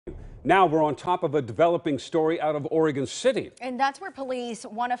Now we're on top of a developing story out of Oregon City. And that's where police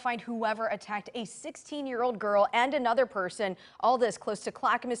want to find whoever attacked a 16-year-old girl and another person, all this close to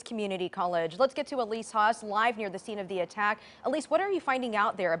Clackamas Community College. Let's get to Elise Haas live near the scene of the attack. Elise, what are you finding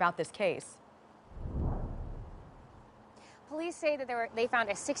out there about this case? Police say that they found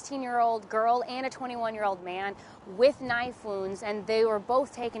a 16-year-old girl and a 21-year-old man with knife wounds, and they were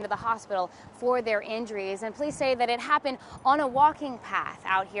both taken to the hospital for their injuries. And police say that it happened on a walking path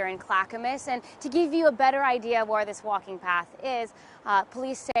out here in Clackamas. And to give you a better idea of where this walking path is,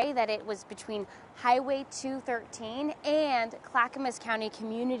 police say that it was between Highway 213 and Clackamas County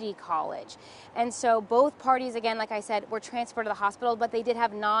Community College. And so both parties, again, like I said, were transferred to the hospital, but they did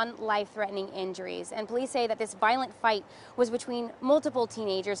have non-life-threatening injuries. And police say that this violent fight was between multiple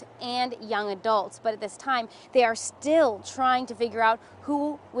teenagers and young adults. But at this time, they are still trying to figure out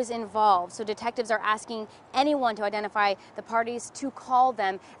who was involved. So detectives are asking anyone to identify the parties to call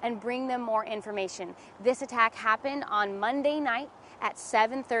them and bring them more information. This attack happened on Monday night at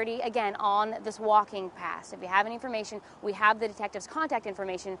 7:30, again, on this walking path. So if you have any information, we have the detectives' contact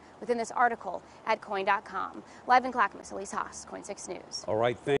information within this article at KOIN.com. Live in Clackamas, Elise Haas, KOIN 6 News. All right, thanks.